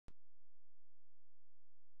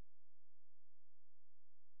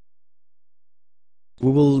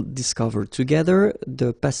we will discover together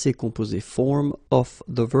the passé composé form of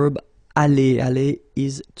the verb aller. Aller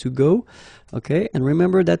is to go, okay? And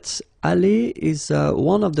remember that aller is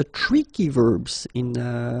one of the tricky verbs in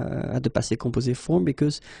at the passé composé form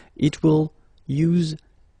because it will use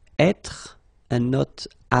être and not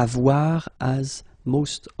avoir as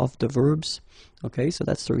most of the verbs. Okay, so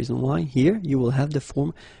that's the reason why here you will have the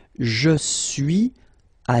form je suis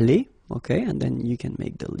allé. Okay, and then you can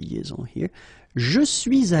make the liaison here. Je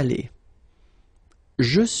suis allé.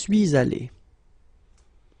 Je suis allé.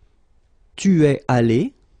 Tu es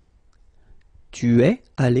allé. Tu es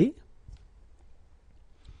allé.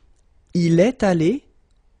 Il est allé.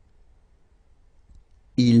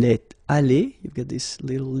 Il est allé. You've got this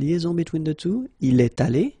little liaison between the two. Il est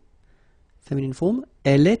allé. Feminine form.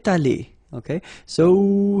 Elle est allée. Okay,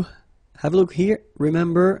 so have a look here.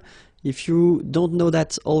 Remember, if you don't know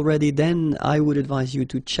that already, then I would advise you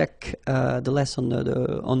to check the lesson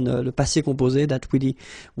on the passé composé that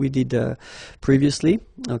we did previously.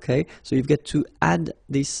 Okay, so you've got to add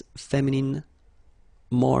this feminine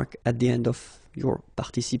mark at the end of your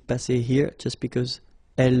participe passé here, just because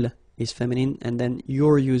elle is feminine, and then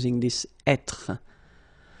you're using this être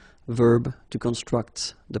verb to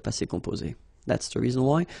construct the passé composé. That's the reason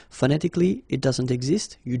why. Phonetically, it doesn't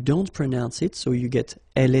exist. You don't pronounce it, so you get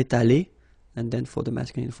elle est allée, and then for the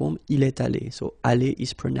masculine form, il est allé. So aller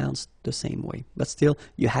is pronounced the same way, but still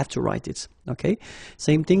you have to write it. Okay.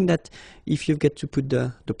 Same thing that if you get to put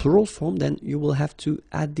the plural form, then you will have to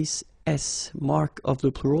add this s mark of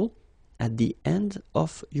the plural at the end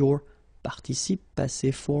of your participe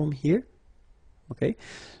passé form here. Okay.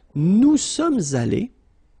 Nous sommes allés.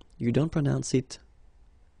 You don't pronounce it.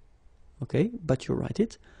 Okay, but you write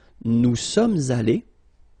it. Nous sommes allés.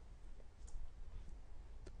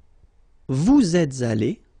 Vous êtes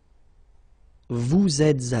allés. Vous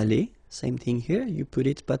êtes allés. Same thing here. You put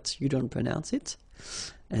it, but you don't pronounce it.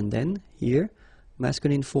 And then here,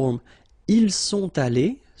 masculine form. Ils sont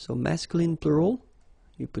allés. So masculine plural.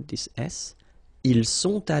 You put this S. Ils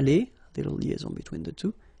sont allés. Little liaison between the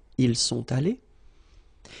two. Ils sont allés.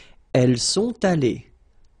 Elles sont allées.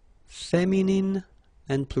 Feminine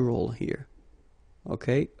and plural here.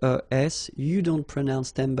 Okay, S, you don't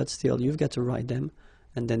pronounce them, but still you've got to write them.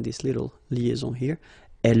 And then this little liaison here.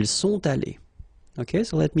 Elles sont allées. Okay,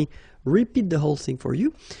 so let me repeat the whole thing for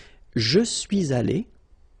you. Je suis allé.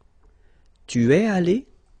 Tu es allé.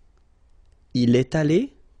 Il est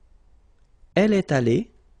allé. Elle est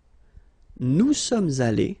allée. Nous sommes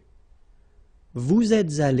allés. Vous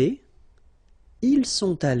êtes allés. Ils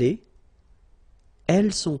sont allés.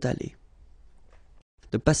 Elles sont allées.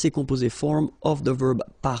 The passé composé form of the verb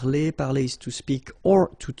parler. Parler is to speak or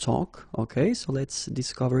to talk. Okay, so let's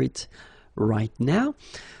discover it right now.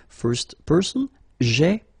 First person,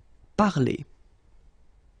 j'ai parlé.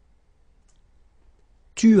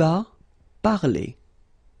 Tu as parlé.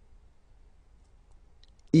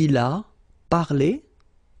 Il a parlé.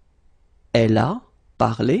 Elle a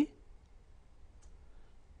parlé.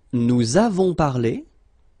 Nous avons parlé.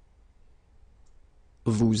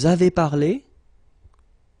 Vous avez parlé.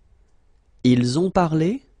 Ils ont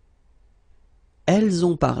parlé. Elles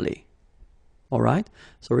ont parlé. Alright?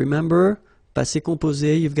 So remember, passé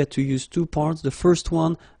composé, you've got to use two parts. The first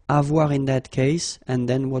one, avoir in that case, and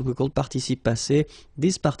then what we call participe passé.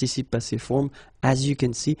 This participe passé form, as you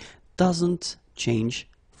can see, doesn't change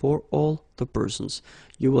for all the persons.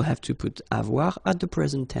 You will have to put avoir at the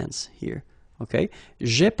present tense here. Okay?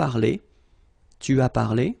 J'ai parlé. Tu as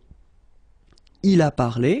parlé. Il a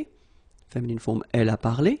parlé. Feminine form, elle a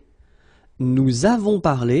parlé. Nous avons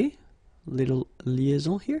parlé. Little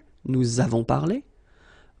liaison here. Nous avons parlé.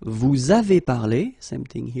 Vous avez parlé. Same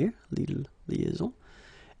thing here. Little liaison.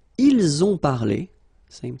 Ils ont parlé.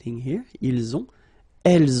 Same thing here. Ils ont.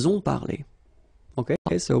 Elles ont parlé. Okay,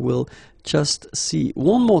 so we'll just see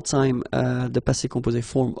one more time the passé composé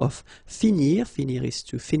form of finir. Finir is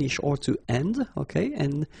to finish or to end. Okay,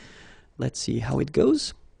 and let's see how it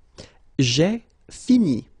goes. J'ai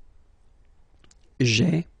fini.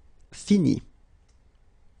 J'ai fini.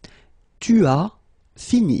 Tu as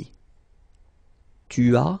fini.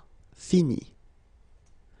 Tu as fini.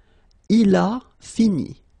 Il a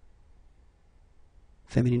fini.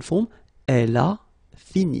 Feminine form, elle a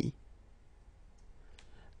fini.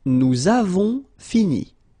 Nous avons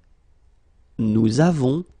fini. Nous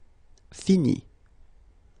avons fini.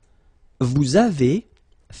 Vous avez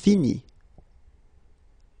fini.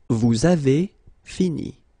 Vous avez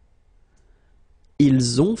fini.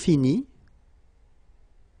 Ils ont fini.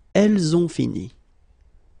 Elles ont fini.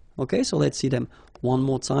 Okay, so let's see them one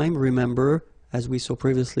more time. Remember, as we saw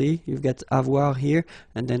previously. You've got avoir here,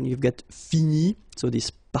 and then you've got fini. So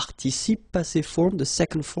this participe passé form, the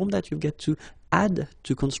second form that you get to add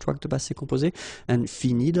to construct the passé composé. And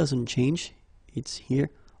fini doesn't change. It's here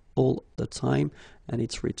all the time, and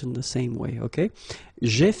it's written the same way, okay?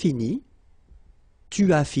 J'ai fini,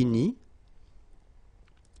 tu as fini,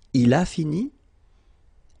 il a fini,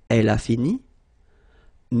 elle a fini,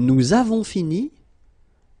 nous avons fini,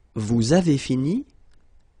 vous avez fini,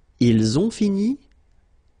 ils ont fini,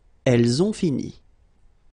 elles ont fini.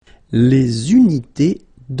 Les unités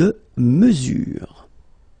de mesure.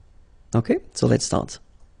 Okay, so let's start.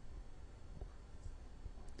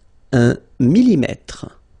 1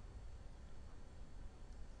 millimètre.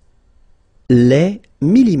 Les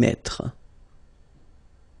millimètres.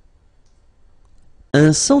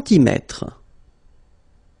 1 centimètre.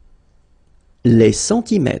 Les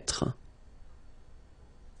centimètres.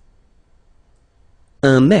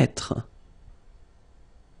 1 mètre.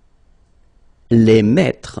 Les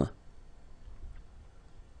mètres.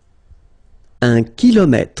 1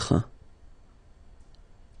 kilomètre.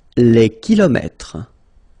 Les kilomètres.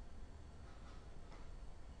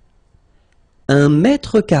 1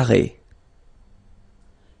 mètre carré.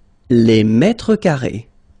 Les mètres carrés.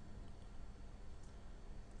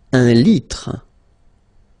 1 litre.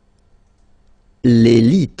 Les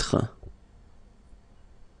litres.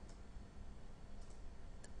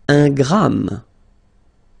 1 gramme.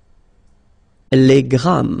 Les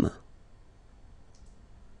grammes.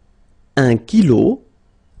 1 kilo.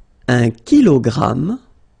 1 kilogramme.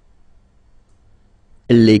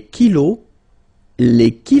 Les kilos.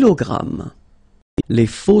 Les kilogrammes. Les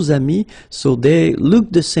faux amis, so they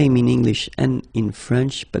look the same in English and in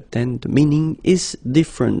French, but then the meaning is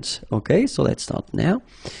different. Okay, so let's start now.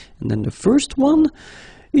 And then the first one,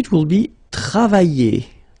 it will be travailler.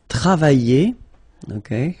 Travailler.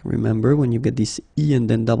 Okay, remember when you get this I and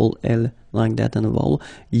then double L like that and a vowel.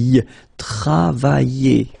 I.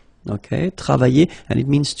 Travailler. Okay, travailler, and it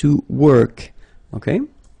means to work. Okay.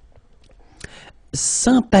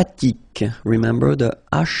 Sympathique. Remember the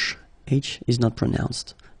H is not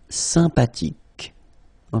pronounced. Sympathique.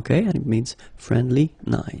 Okay, and it means friendly,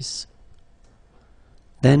 nice.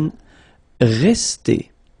 Then rester.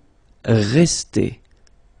 Rester.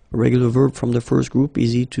 Regular verb from the first group,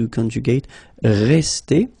 easy to conjugate.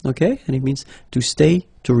 Rester, okay, and it means to stay,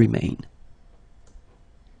 to remain.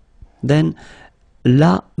 Then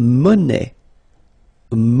la monnaie.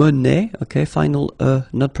 Monnaie, okay, final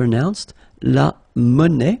not pronounced. La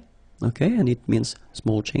monnaie, okay, and it means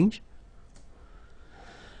small change.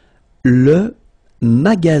 Le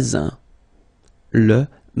magasin. Le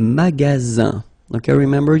magasin. Okay,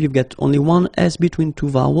 remember you've got only one S between two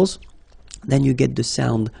vowels. Then you get the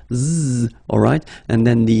sound Z, alright? And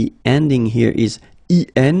then the ending here is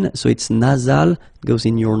IN, so it's nasal, goes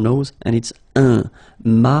in your nose, and it's un.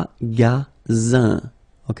 Magasin.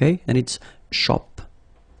 Okay? And it's shop.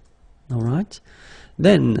 Alright?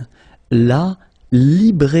 Then, la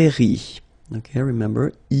librairie. Okay,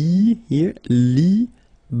 remember, I here,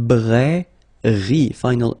 librairie.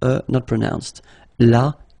 Final not pronounced.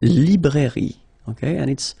 La librairie. Okay, and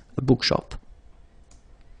it's a bookshop.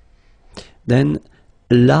 Then,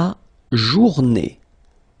 la journée.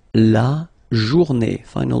 La journée.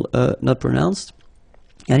 Final not pronounced.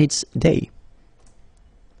 And it's day.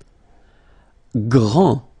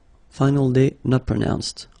 Grand. Final day not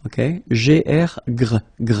pronounced. Okay, G-R, gr,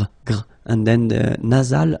 gr, gr. And then the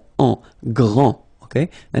nasal en, grand. Okay,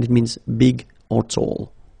 and it means big or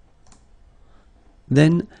tall.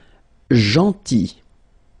 Then, gentil.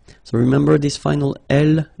 So remember this final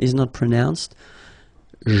L is not pronounced.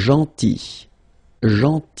 Gentil.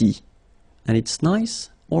 Gentil. And it's nice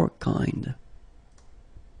or kind.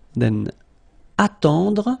 Then,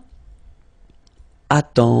 attendre.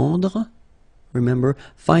 Attendre. Remember,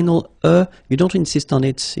 final you don't insist on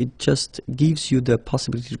it, it just gives you the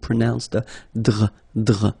possibility to pronounce the dr,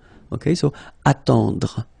 dr. Okay, so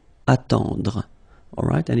attendre, attendre.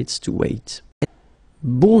 Alright, and it's to wait.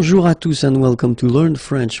 Bonjour à tous and welcome to Learn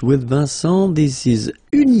French with Vincent. This is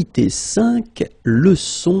Unité 5,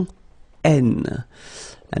 leçon N.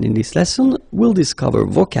 And in this lesson, we'll discover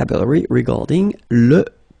vocabulary regarding le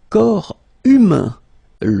corps humain.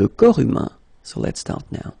 Le corps humain. So let's start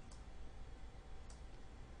now.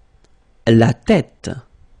 La tête.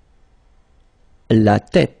 La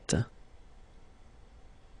tête.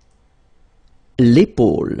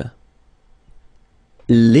 L'épaule.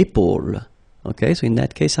 L'épaule. Okay, so in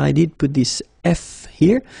that case I did put this F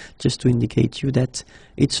here just to indicate you that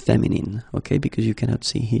it's feminine, okay, because you cannot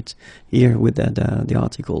see it here with the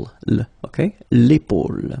article L, okay?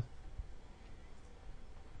 L'épaule.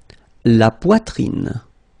 La poitrine.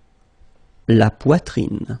 La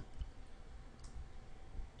poitrine.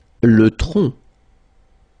 Le tronc.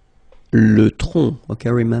 Le tronc. Okay,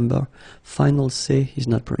 remember, final C is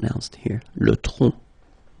not pronounced here. Le tronc.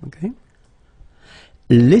 Okay.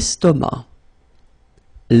 L'estomac.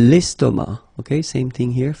 L'estomac. Okay, same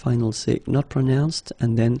thing here. Final C not pronounced,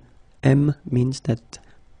 and then M means that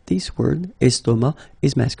this word, estomac,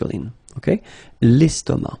 is masculine. Okay.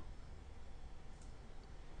 L'estomac.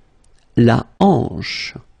 La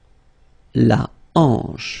hanche. La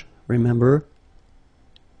hanche. Remember,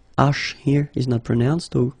 H here is not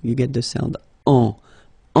pronounced, so you get the sound en,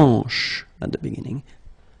 hanche at the beginning.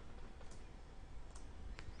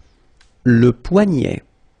 Le poignet.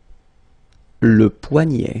 Le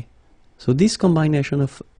poignet. So this combination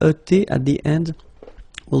of ET at the end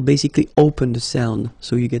will basically open the sound.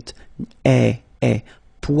 So you get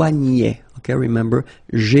poignet. Okay, remember,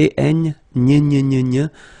 G-N,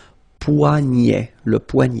 poignet, le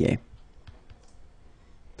poignet.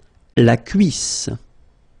 La cuisse.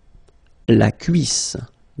 La cuisse.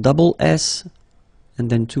 Double S and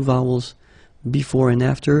then two vowels before and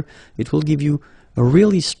after. It will give you a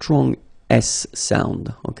really strong S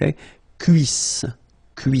sound. Okay? Cuisse.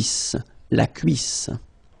 Cuisse. La cuisse.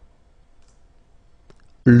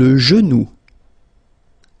 Le genou.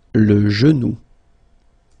 Le genou.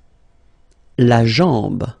 La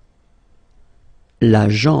jambe. La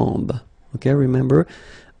jambe. Okay, remember,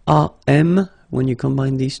 A-M, when you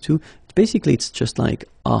combine these two, basically it's just like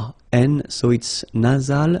A-N, so it's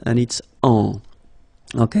nasal and it's en.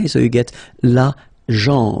 Okay, so you get la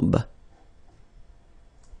jambe.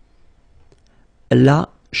 La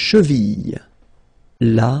cheville.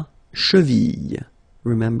 La cheville.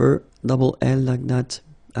 Remember, double L like that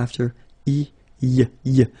after I.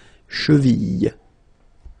 Cheville.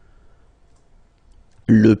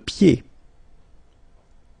 Le pied.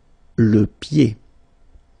 Le pied.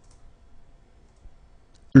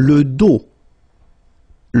 Le dos.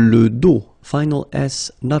 Le dos. Final S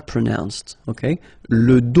not pronounced. Okay?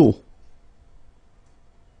 Le dos.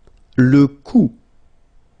 Le cou.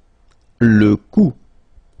 Le cou.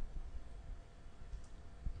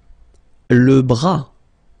 Le bras.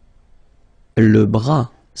 Le bras.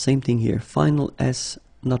 Same thing here. Final S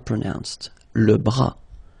not pronounced. Le bras.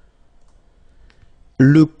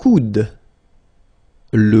 Le coude.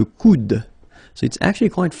 Le coude. So it's actually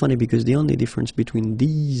quite funny because the only difference between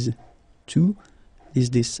these two is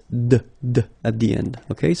this d at the end.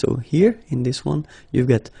 Okay, so here in this one you've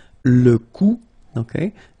got le cou,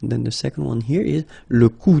 okay, and then the second one here is le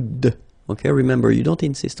coude. Okay, remember, you don't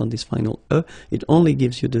insist on this final e, it only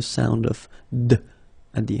gives you the sound of d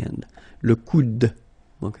at the end. Le coude.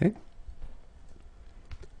 Okay.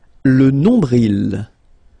 Le nombril.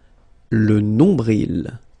 Le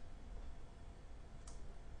nombril.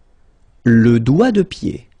 Le doigt de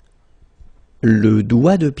pied. Le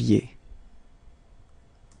doigt de pied.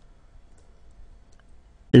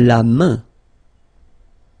 La main.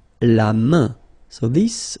 La main. So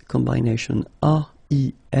this combination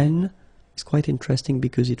A-I-N is quite interesting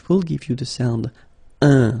because it will give you the sound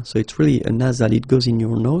un. So it's really a nasal, it goes in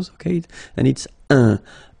your nose, okay? And it's un.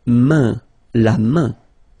 Main. La main.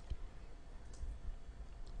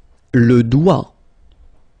 Le doigt.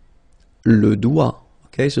 Le doigt.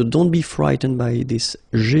 Okay, so don't be frightened by this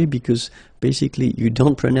G because basically you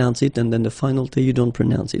don't pronounce it and then the final T you don't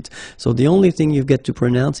pronounce it. So the only thing you get to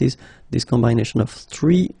pronounce is this combination of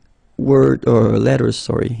three letters,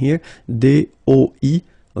 sorry, here. D, O, I,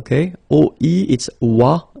 okay? O, I, it's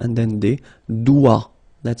wa and then D, doigt.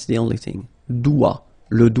 That's the only thing. Doigt.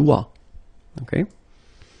 Le doigt. Okay?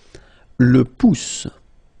 Le pouce.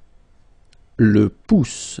 Le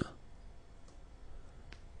pouce.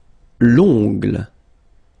 L'ongle.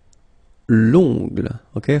 L'ongle.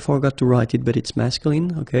 Okay, I forgot to write it, but it's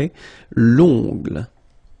masculine. Okay, l'ongle.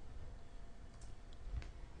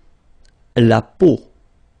 La peau.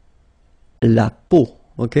 La peau.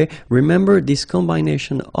 Okay, remember this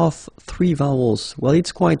combination of three vowels. Well,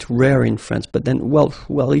 it's quite rare in France, but then, well,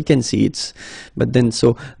 you can see it. But then,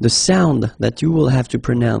 so the sound that you will have to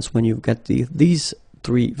pronounce when you've got these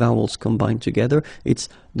three vowels combined together, it's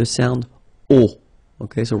the sound O.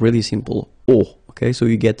 Okay, so really simple. O. Okay, so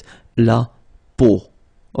you get la peau.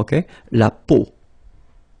 Okay, la peau.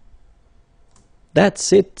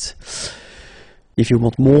 That's it. If you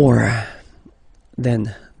want more,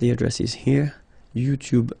 then the address is here,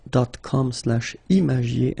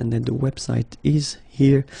 youtube.com/imagier, and then the website is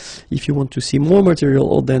here. If you want to see more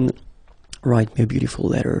material, then write me a beautiful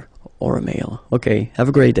letter or a mail. Okay, have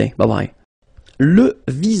a great day. Bye-bye. Le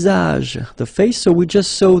visage, the face. So we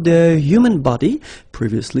just saw the human body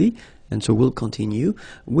previously. And so we'll continue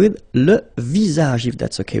with le visage, if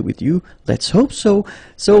that's okay with you. Let's hope so.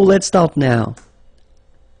 So let's start now.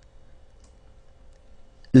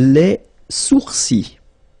 Les sourcils.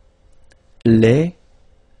 Les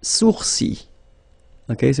sourcils.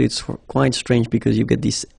 Okay, so it's quite strange because you get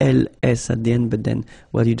this LS at the end, but then,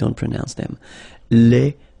 well, you don't pronounce them.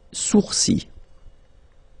 Les sourcils.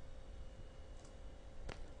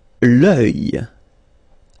 L'œil.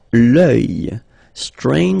 L'œil.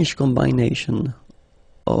 Strange combination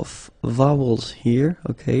of vowels here,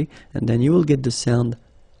 okay, and then you will get the sound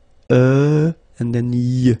and then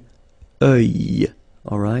y, œil,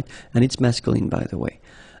 alright, and it's masculine, by the way.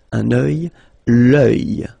 Un œil,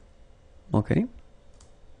 l'œil, okay.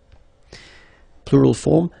 Plural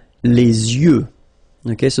form, les yeux,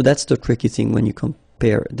 okay, so that's the tricky thing when you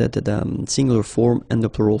compare the singular form and the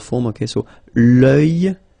plural form, okay, so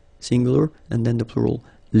l'œil, singular, and then the plural,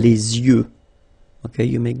 les yeux. Okay,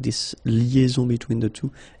 you make this liaison between the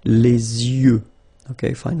two. Les yeux.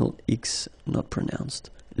 Okay, final X not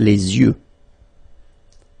pronounced. Les yeux.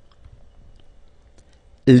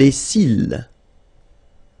 Les cils.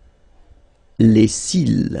 Les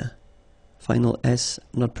cils. Final S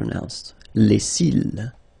not pronounced. Les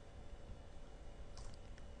cils.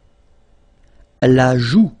 La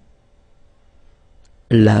joue.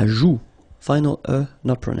 La joue. Final E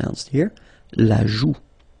not pronounced here. La joue.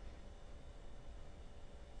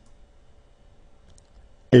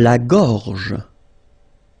 La gorge.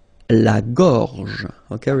 La gorge.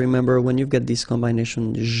 Okay, remember when you get this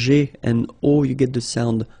combination G and O, you get the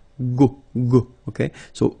sound go, go. Okay,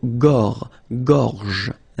 so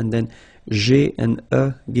gorge. And then G and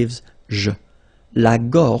E gives J. La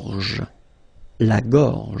gorge. La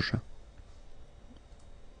gorge.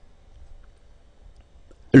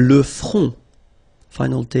 Le front.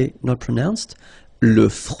 Final T not pronounced. Le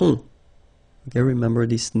front. Okay, remember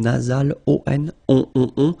this nasal on,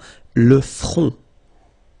 le front.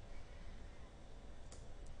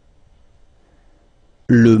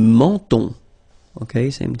 Le menton.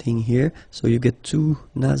 Okay, same thing here. So you get two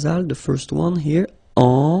nasal, the first one here,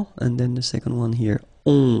 en, and then the second one here,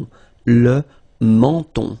 on. Le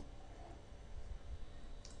menton.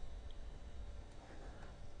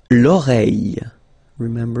 L'oreille.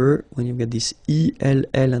 Remember, when you get this I, L,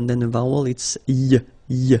 and then a vowel, it's I.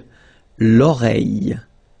 L'oreille,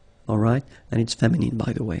 alright, and it's feminine,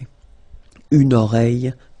 by the way. Une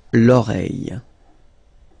oreille, l'oreille.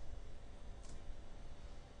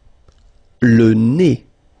 Le nez.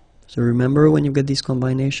 So remember when you get this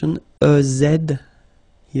combination, a Z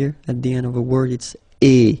here at the end of a word, it's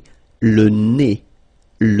E. Le nez,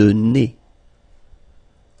 le nez.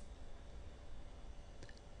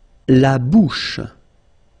 La bouche.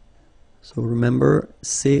 So remember,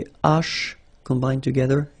 CH combined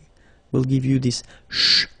together will give you this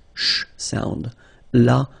sh sound.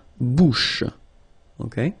 La bouche.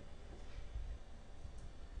 Okay?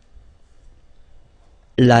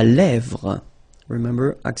 La lèvre.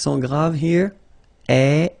 Remember, accent grave here.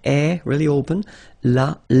 Really open.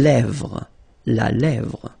 La lèvre. La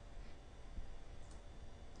lèvre.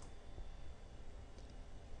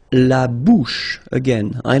 La bouche.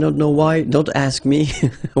 Again, I don't know why. Don't ask me.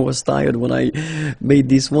 I was tired when I made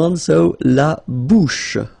this one. So, la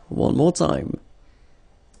bouche. One more time.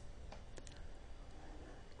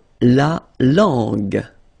 La langue.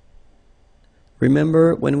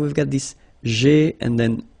 Remember when we've got this G and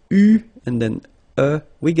then U and then E,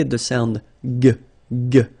 we get the sound G.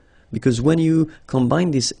 Because when you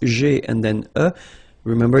combine this G and then E,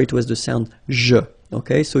 remember it was the sound J.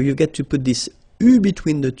 Okay, so you get to put this U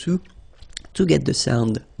between the two to get the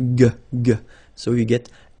sound G. So you get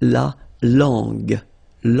la langue.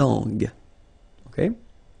 Okay?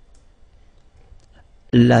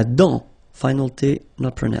 La dent, final T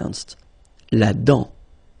not pronounced. La dent.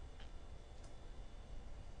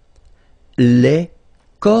 Les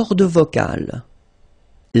cordes vocales.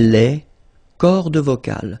 Les cordes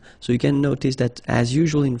vocales. So you can notice that as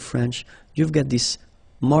usual in French, you've got this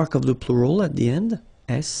mark of the plural at the end,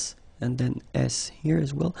 S, and then S here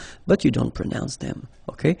as well, but you don't pronounce them,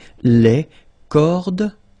 okay? Les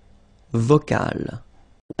cordes vocales.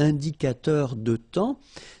 Indicateur de temps.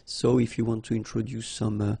 So if you want to introduce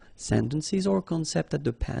some sentences or concept at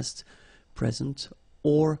the past, present,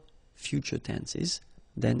 or future tenses,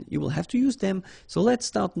 then you will have to use them. So let's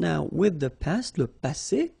start now with the past, le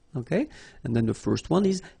passé, okay? And then the first one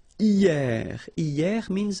is hier. Hier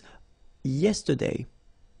means yesterday,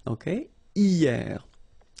 okay? Hier.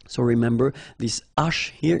 So remember, this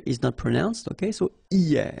H here is not pronounced, okay? So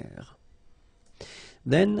hier.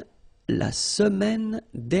 Then la semaine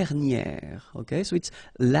dernière. Okay, so it's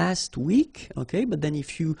last week. Okay, but then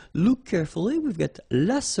if you look carefully, we've got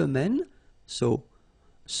la semaine. So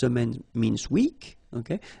semaine means week.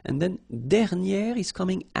 Okay, and then dernière is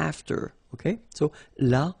coming after. Okay, so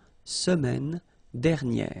la semaine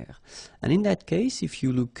dernière. And in that case, if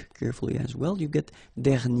you look carefully as well, you get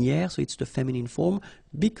dernière, so it's the feminine form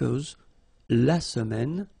because la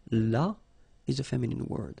semaine, la is a feminine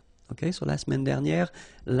word. Okay, so la semaine dernière,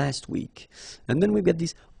 last week. And then we get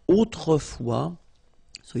this autrefois,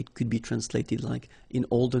 so it could be translated like in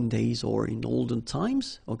olden days or in olden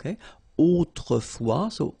times. Okay, autrefois,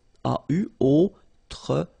 so A-U,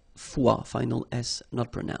 autrefois, final S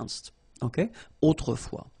not pronounced. Okay,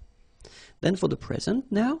 autrefois. Then for the present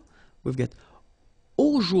now, we've got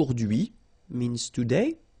aujourd'hui means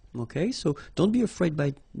today. Okay, so don't be afraid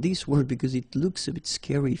by this word because it looks a bit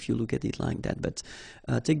scary if you look at it like that. But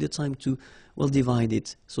take the time to, well, divide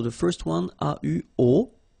it. So the first one,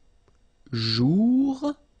 A-U-O,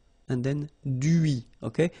 jour, and then dui.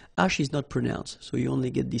 Okay, H is not pronounced, so you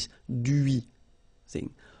only get this dui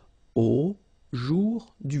thing.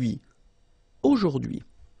 Aujourd'hui. Aujourd'hui.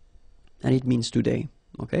 And it means today.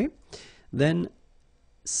 Okay, then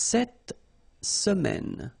cette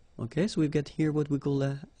semaine. Okay, so we've got here what we call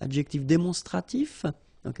adjective démonstratif.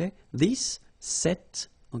 Okay, this, cette,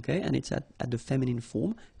 okay, and it's at the feminine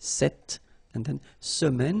form, cette, and then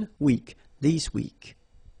semaine, week, this week,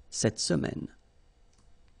 cette semaine.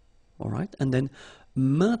 All right, and then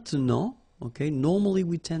maintenant, okay, normally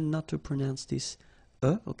we tend not to pronounce this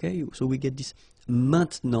okay, so we get this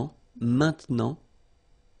maintenant, maintenant,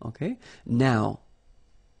 okay, now.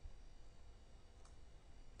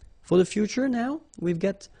 For the future now, we've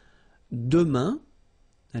got demain,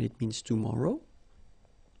 and it means tomorrow.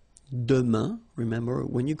 Demain, remember,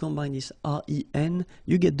 when you combine this A-I-N,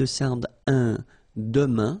 you get the sound un.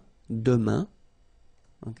 Demain, demain.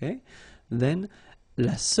 Okay? Then,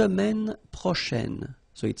 la semaine prochaine.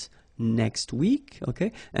 So it's next week,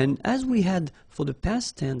 okay? And as we had for the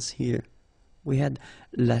past tense here, we had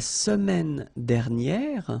la semaine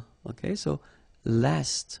dernière, okay? So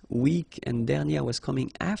last week, and dernière was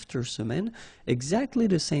coming after semaine, exactly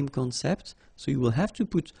the same concept. So you will have to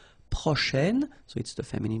put prochaine, so it's the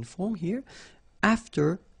feminine form here,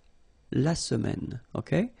 after la semaine,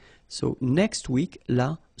 okay? So next week,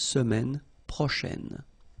 la semaine prochaine.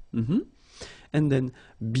 And then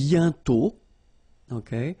bientôt,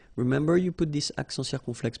 okay? Remember, you put this accent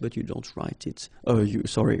circonflexe, but you don't write it.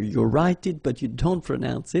 You write it, but you don't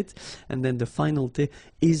pronounce it. And then the final T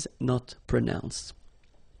is not pronounced.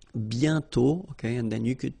 Bientôt, okay? And then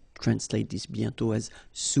you could translate this bientôt as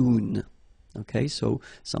soon, okay? So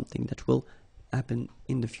something that will happen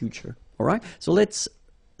in the future, all right? So let's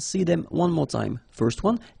see them one more time. First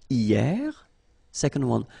one, hier. Second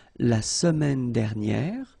one, la semaine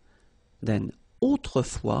dernière. Then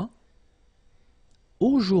autrefois.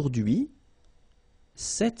 Aujourd'hui,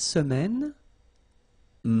 cette semaine,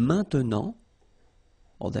 maintenant,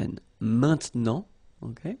 or then maintenant,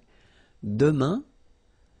 okay? Demain,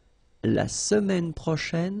 la semaine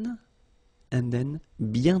prochaine, and then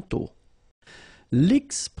bientôt.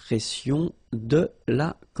 L'expression de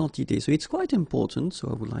la quantité. So it's quite important, so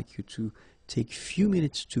I would like you to take a few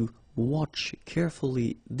minutes to watch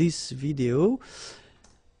carefully this video.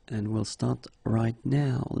 And we'll start right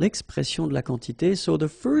now. L'expression de la quantité. So the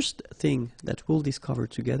first thing that we'll discover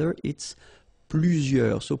together, it's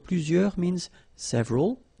plusieurs. So plusieurs means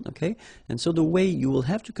several, okay? And so the way you will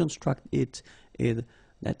have to construct it is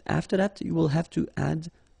that after that you will have to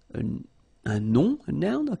add a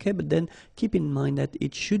noun, okay? But then keep in mind that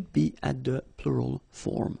it should be at the plural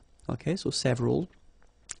form, okay? So several,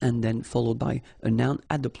 and then followed by a noun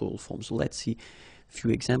at the plural form. So let's see a few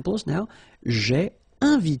examples now. J'ai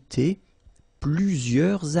invité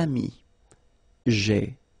plusieurs amis.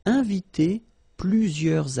 J'ai invité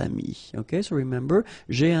plusieurs amis. Okay, so remember,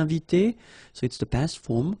 j'ai invité, so it's the past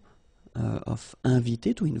form of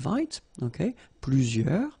inviter, to invite. Okay,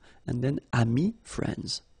 plusieurs, and then amis,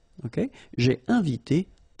 friends. Okay, j'ai invité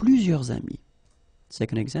plusieurs amis.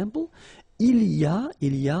 Second example, il y a,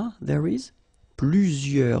 there is,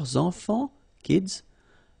 plusieurs enfants, kids,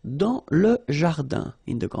 dans le jardin,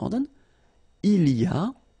 in the garden. Il y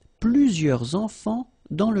a plusieurs enfants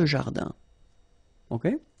dans le jardin.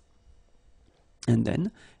 Okay? And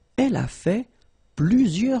then, elle a fait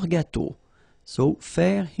plusieurs gâteaux. So,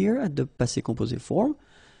 faire here at the passé composé form.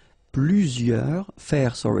 Plusieurs,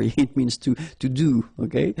 faire, sorry, it means to do,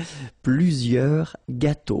 okay? Plusieurs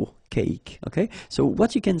gâteaux, cake, okay? So,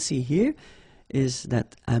 what you can see here is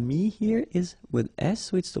that ami here is with S,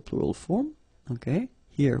 so it's the plural form, okay?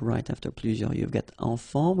 here, right after plusieurs, you've got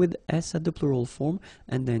enfant with S at the plural form,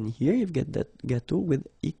 and then here you've got that gâteau with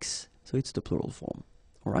X, so it's the plural form.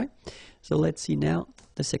 All right? So let's see now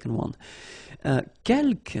the second one.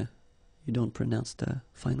 Quelques, you don't pronounce the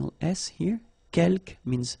final S here. Quelques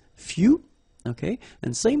means few, okay?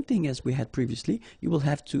 And same thing as we had previously, you will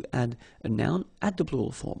have to add a noun at the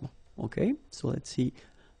plural form, okay? So let's see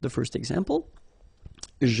the first example.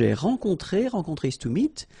 J'ai rencontré, rencontrer is to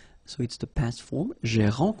meet, so it's the past form. J'ai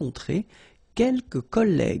rencontré quelques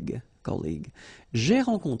collègues, colleague. J'ai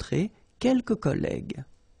rencontré quelques collègues.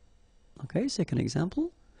 Okay, second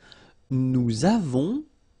example. Nous avons,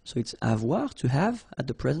 so it's avoir, to have at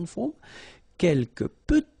the present form, quelques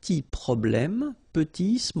petits problèmes,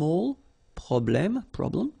 petit, small, problème,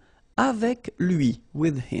 problem, avec lui,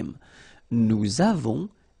 with him. Nous avons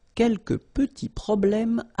quelques petits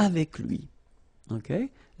problèmes avec lui.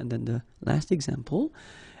 Okay, and then the last example.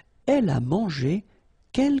 Elle a mangé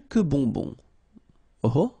quelques bonbons.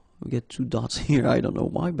 Oh, we get 2 dots here, I don't know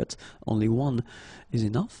why, but only one is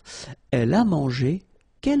enough. Elle a mangé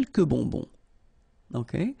quelques bonbons.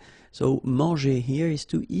 Okay, so manger here is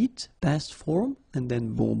to eat, past form, and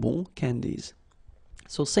then bonbon, candies.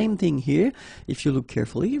 So same thing here, if you look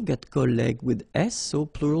carefully, you've got collègue with S, so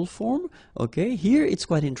plural form. Okay, here it's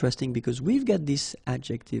quite interesting because we've got this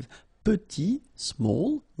adjective petit,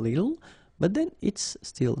 small, little, but then it's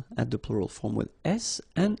still at the plural form with S,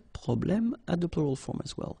 and problème at the plural form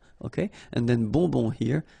as well, okay? And then bonbon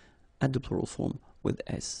here at the plural form with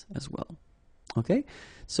S as well, okay?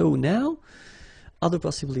 So now, other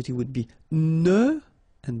possibility would be ne,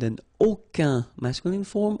 and then aucun masculine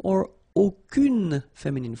form, or aucune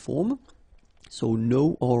feminine form, so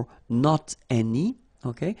no or not any,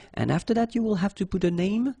 okay? And after that you will have to put a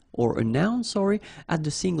name, or a noun, sorry, at the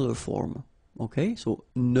singular form. Okay, so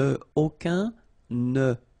ne aucun,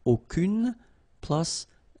 ne aucune, plus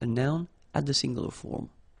a noun at the singular form.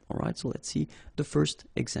 Alright, so let's see the first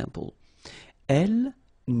example. Elle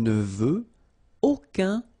ne veut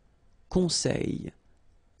aucun conseil.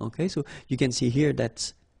 Okay, so you can see here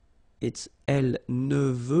that it's elle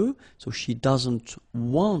ne veut, so she doesn't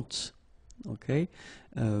want. Okay,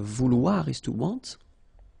 vouloir is to want.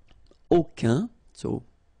 Aucun, so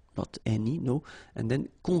not any, no. And then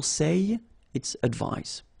conseil, it's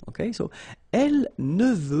advice. Okay, so elle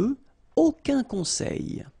ne veut aucun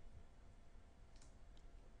conseil.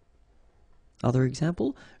 Other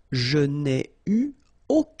example, je n'ai eu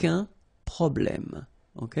aucun problème.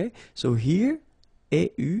 Okay, so here,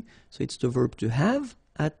 ai eu, so it's the verb to have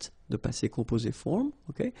at the passé composé form.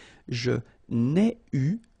 Okay, je n'ai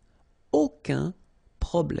eu aucun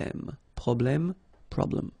problème. Problème,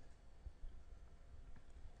 problem.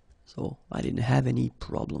 So I didn't have any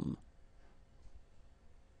problem.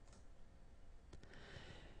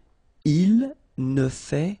 Il ne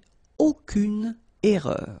fait aucune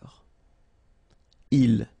erreur.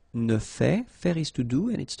 Il ne fait, faire is to do,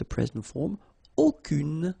 and it's the present form,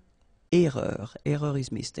 aucune erreur. Erreur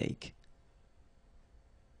is mistake.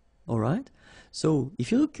 Alright? So,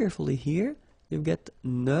 if you look carefully here, you get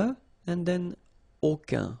ne and then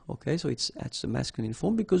aucun. Okay, so it's the masculine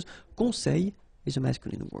form because conseil is a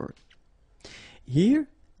masculine word. Here,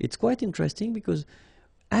 it's quite interesting because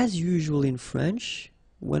as usual in French,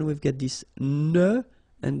 when we've got this ne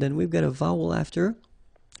and then we've got a vowel after,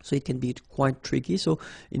 so it can be quite tricky. So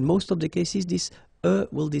in most of the cases, this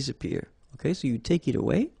will disappear. Okay, so you take it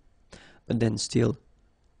away, but then still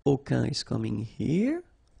aucun is coming here,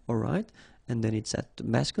 all right, and then it's at the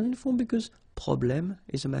masculine form because problème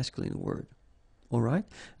is a masculine word, all right.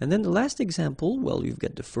 And then the last example, well, you've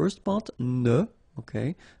got the first part, ne,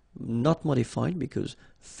 okay, not modified because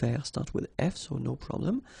faire starts with F, so no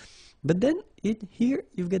problem. But then here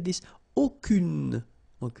you've got this aucune,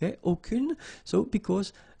 okay, aucune, so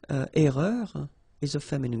because erreur is a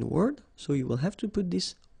feminine word, so you will have to put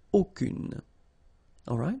this aucune,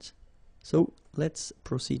 alright? So let's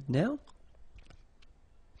proceed now.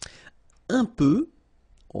 Un peu,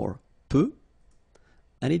 or peu,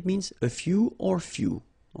 and it means a few or few,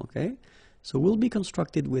 okay? So will be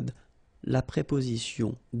constructed with la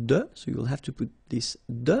préposition de, so you will have to put this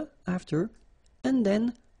de after, and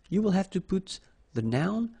then you will have to put the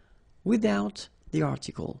noun without the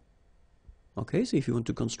article. Okay, so if you want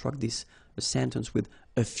to construct this sentence with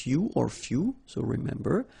a few or few, so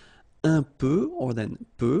remember, un peu or then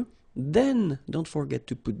peu, then don't forget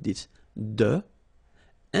to put this de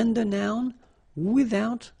and the noun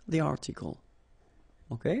without the article.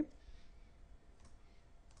 Okay?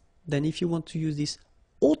 Then if you want to use this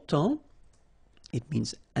autant, it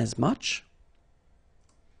means as much.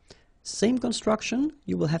 Same construction,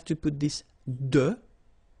 you will have to put this de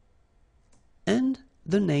and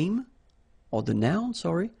the name, or the noun,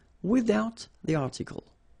 sorry, without the article.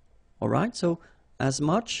 Alright, so as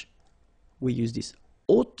much, we use this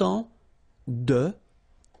autant de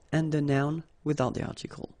and the noun without the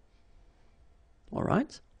article.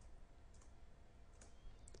 Alright?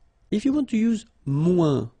 If you want to use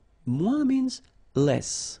moins, moins means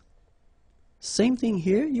less. Same thing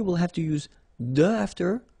here, you will have to use de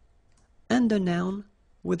after and the noun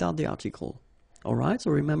without the article. Alright,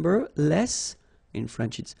 so remember, less, in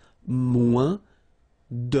French it's moins,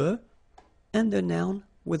 de, and the noun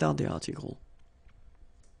without the article.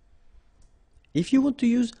 If you want to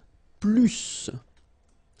use plus,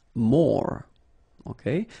 more,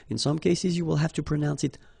 okay, in some cases you will have to pronounce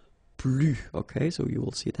it plus, okay, so you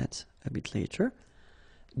will see that a bit later.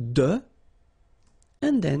 De,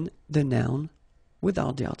 and then the noun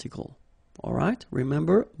without the article. Alright,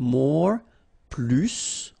 remember, more,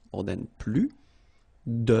 plus, or then plus,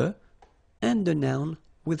 de, and the noun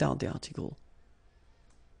without the article.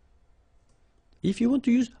 If you want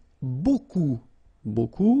to use beaucoup,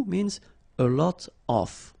 beaucoup means a lot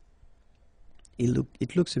of.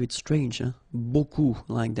 It looks a bit strange, huh? Beaucoup,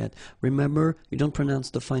 like that. Remember, you don't pronounce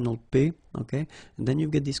the final P, okay? And then you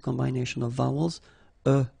get this combination of vowels,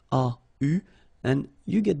 E, A, U, and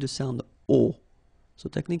you get the sound O. So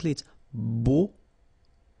technically it's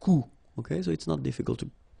beaucoup, okay? So it's not difficult to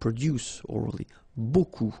produce orally.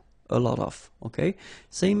 Beaucoup, a lot of, okay?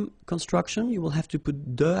 Same construction, you will have to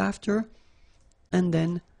put de after, and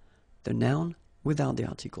then the noun without the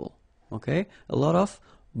article, okay? A lot of,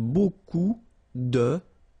 beaucoup de,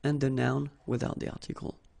 and the noun without the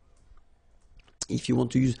article. If you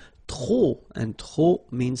want to use trop, and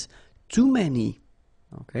trop means too many,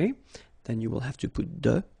 okay? Then you will have to put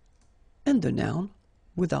de and the noun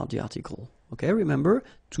without the article, okay? Remember,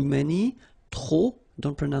 too many, trop,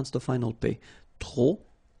 don't pronounce the final P. Trop,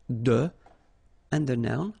 de, and the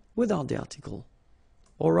noun without the article.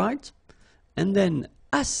 Alright? And then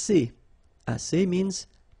assez. Assez means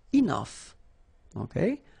enough.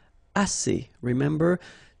 Okay? Assez. Remember,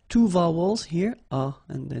 two vowels here, a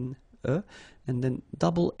and then e, and then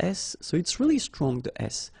double s. So it's really strong, the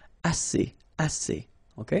s. Assez. Assez.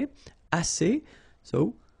 Okay? Assez.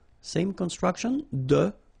 So same construction,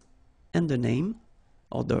 de and the name,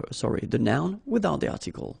 or the noun without the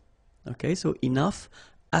article. Okay? So enough,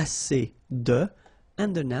 assez de,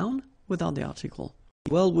 and the noun without the article.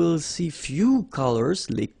 Well, we'll see few colors,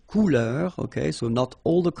 les couleurs, okay, so not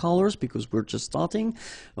all the colors because we're just starting,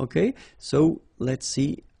 okay, so let's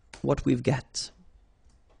see what we've got.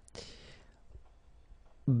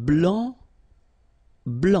 Blanc,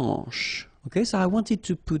 blanche, okay, so I wanted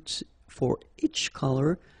to put for each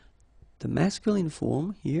color the masculine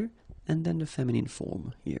form here and then the feminine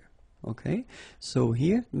form here, okay, so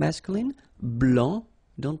here, masculine, blanc,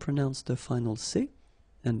 don't pronounce the final C,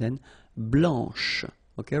 and then blanche.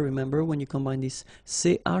 Okay, remember when you combine this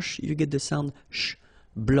CH, you get the sound sh,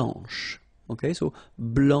 blanche. Okay, so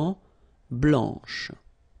blanc, blanche.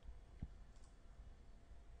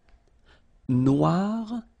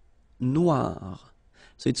 Noir, noir.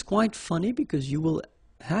 So it's quite funny because you will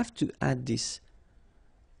have to add this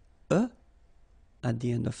E at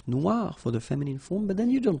the end of noir for the feminine form, but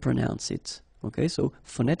then you don't pronounce it. Okay, so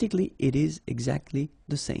phonetically it is exactly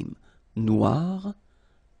the same. Noir,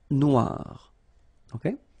 noir.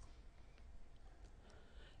 Okay?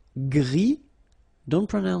 Gris, don't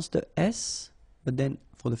pronounce the S, but then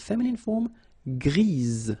for the feminine form,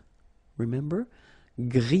 grise. Remember?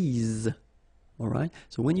 Grise. Alright?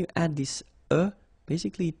 So when you add this E,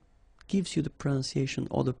 basically it gives you the pronunciation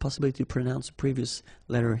or the possibility to pronounce the previous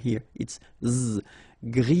letter here. It's Z.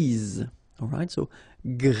 Grise. Alright? So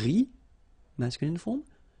gris, masculine form,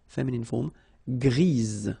 feminine form,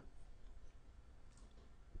 grise.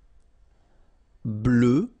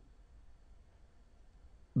 Bleu,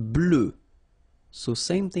 bleu. So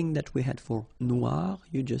same thing that we had for noir,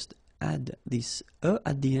 you just add this E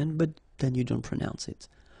at the end, but then you don't pronounce it.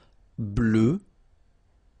 Bleu,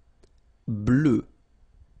 bleu.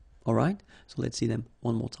 Alright? So let's see them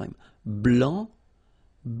one more time. Blanc,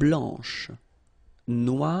 blanche.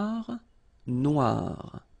 Noir,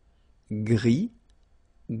 noir. Gris,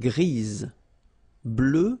 grise.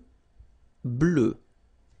 Bleu, bleu.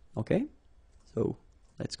 Okay? So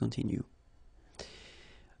let's continue.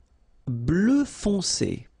 Bleu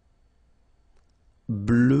foncé.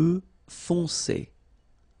 Bleu foncé.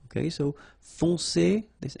 Okay, so foncé,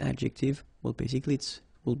 this adjective, well, basically it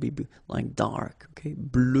will be like dark. Okay,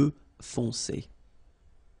 bleu foncé.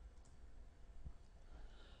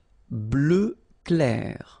 Bleu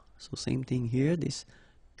clair. So same thing here. This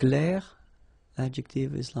clair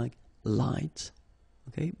adjective is like light.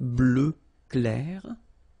 Okay, bleu clair.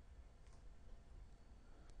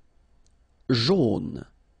 jaune.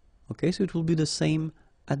 Okay, so it will be the same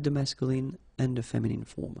at the masculine and the feminine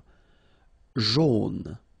form.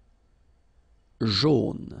 Jaune,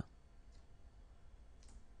 jaune.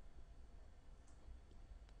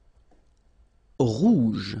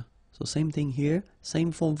 Rouge. So same thing here,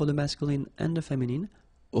 same form for the masculine and the feminine.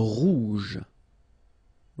 Rouge.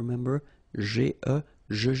 Remember, G-E,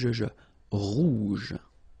 je. Rouge.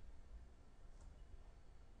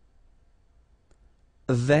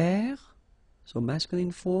 Vert. So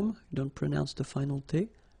masculine form, don't pronounce the final T.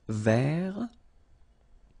 Vert.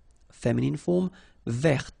 Feminine form,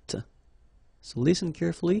 verte. So listen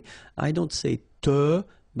carefully. I don't say te,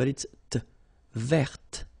 but it's t.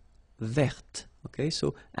 Verte. Verte. Okay,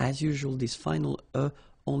 so as usual, this final E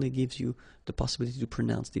only gives you the possibility to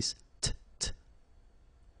pronounce this t.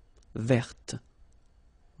 Verte.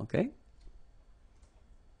 Okay?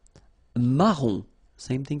 Marron.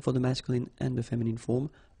 Same thing for the masculine and the feminine form.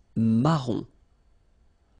 Marron.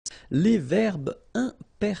 Les verbes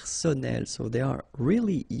impersonnels, so they are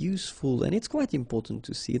really useful and it's quite important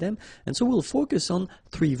to see them. And so we'll focus on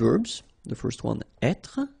 3 verbs. The first one,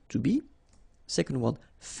 être, to be. Second one,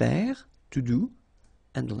 faire, to do.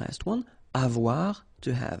 And the last one, avoir,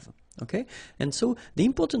 to have. Okay? And so the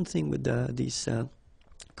important thing with this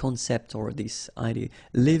concept or this idea,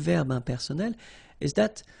 les verbes impersonnels, is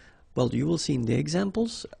that, well, you will see in the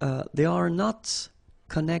examples, they are not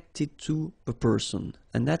connected to a person,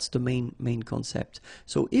 and that's the main concept.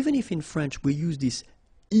 So even if in French we use this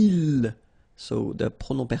il, so the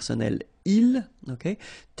pronom personnel il, okay,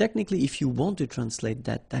 technically if you want to translate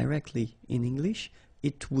that directly in English,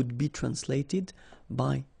 it would be translated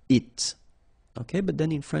by it, okay, but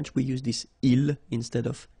then in French we use this il instead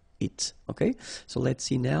of it, okay. So let's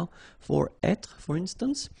see now for être, for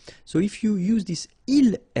instance. So if you use this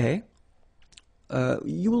il est,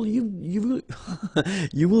 you will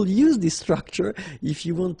use this structure if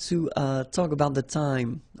you want to talk about the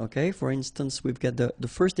time. Okay, for instance, we've got the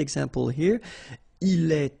first example here.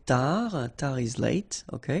 Il est tard. Tard is late.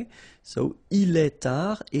 Okay, so il est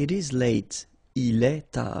tard. It is late. Il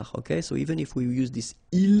est tard. Okay, so even if we use this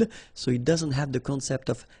il, so it doesn't have the concept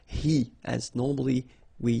of he as normally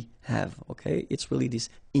we have. Okay, it's really this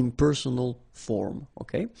impersonal form.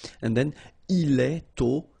 Okay, and then il est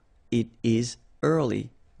tôt. It is early.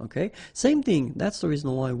 Okay, same thing. That's the reason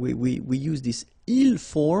why we use this il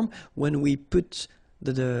form when we put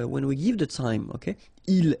when we give the time. Okay,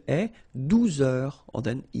 il est 12 heures, or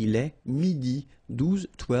then il est midi,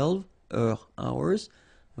 12 hours.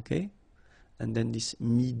 Okay, and then this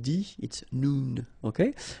midi, it's noon.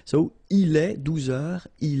 Okay, so il est 12 heures,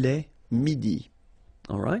 il est midi.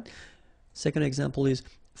 All right. Second example is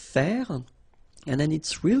faire, and then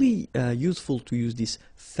it's really useful to use this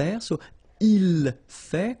faire. So il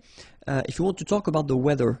fait, if you want to talk about the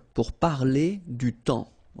weather, pour parler du temps,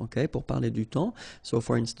 okay, pour parler du temps. So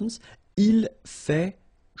for instance, il fait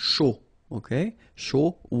chaud, okay,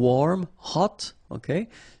 chaud, warm, hot, okay.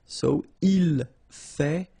 So il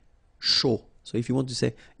fait chaud. So if you want to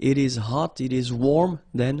say it is hot, it is warm,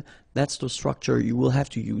 then that's the structure you will have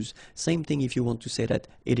to use. Same thing if you want to say that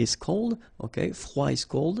it is cold, okay, froid is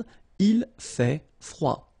cold, il fait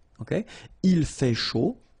froid, okay. Il fait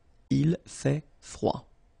chaud, il fait froid.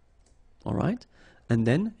 All right? And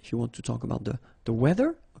then, if you want to talk about the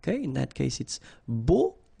weather, okay, in that case it's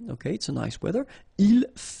beau, okay, it's a nice weather. Il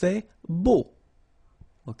fait beau.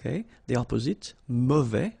 Okay, the opposite,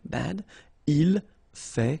 mauvais, bad. Il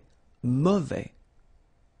fait mauvais.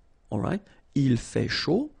 All right? Il fait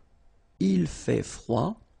chaud, il fait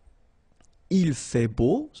froid, il fait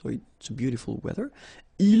beau, so it's a beautiful weather.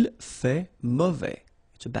 Il fait mauvais,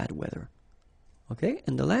 it's a bad weather. Okay,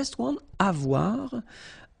 and the last one, avoir.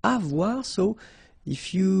 Avoir, so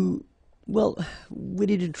if you, well, we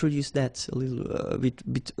did introduce that a little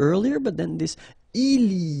bit earlier, but then this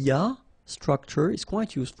il y a structure is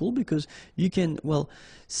quite useful because you can, well,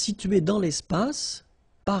 situer dans l'espace,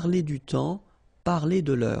 parler du temps, parler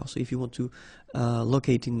de l'heure. So if you want to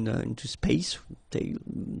locate into space,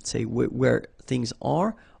 say where things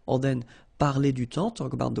are, or then parler du temps,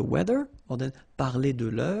 talk about the weather, or then parler de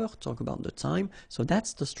l'heure, talk about the time. So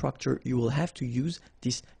that's the structure you will have to use,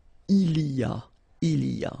 this il y a, il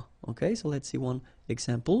y a. Okay, so let's see one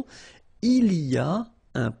example. Il y a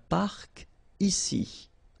un parc ici.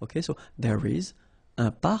 Okay, so there is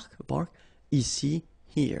un parc, a park, ici,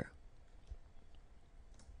 here.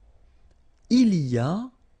 Il y a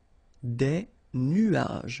des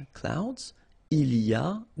nuages, clouds. Il y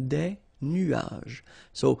a des nuages.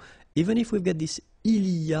 So even if we've got this il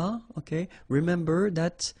y a, okay, remember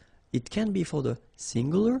that it can be for the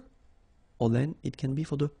singular, or then it can be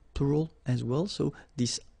for the plural as well. So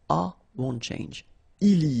this A won't change.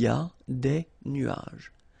 Il y a des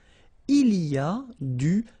nuages. Il y a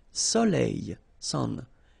du soleil. Sun.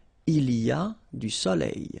 Il y a du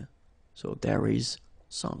soleil. So there is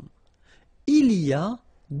sun. Il y a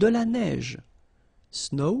de la neige.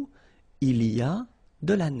 Snow. Il y a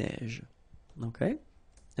de la neige. Okay?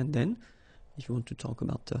 And then, if you want to talk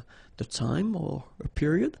about the time or a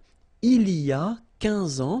period, il y a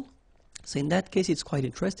 15 ans. So in that case, it's quite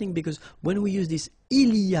interesting because when we use this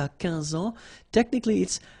il y a 15 ans, technically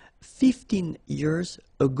it's 15 years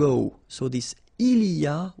ago. So this il y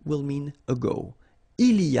a will mean ago.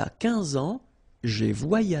 Il y a 15 ans, j'ai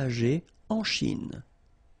voyagé en Chine.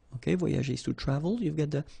 Okay, voyager is to travel. You've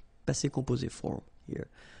got the passé composé form here.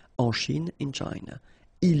 En Chine, in China.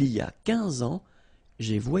 Il y a 15 ans,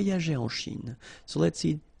 j'ai voyagé en Chine. So let's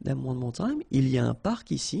see them one more time. Il y a un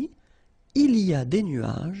parc ici. Il y a des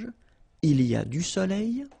nuages. Il y a du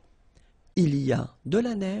soleil. Il y a de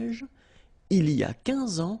la neige. Il y a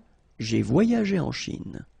 15 ans, j'ai voyagé en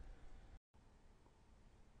Chine.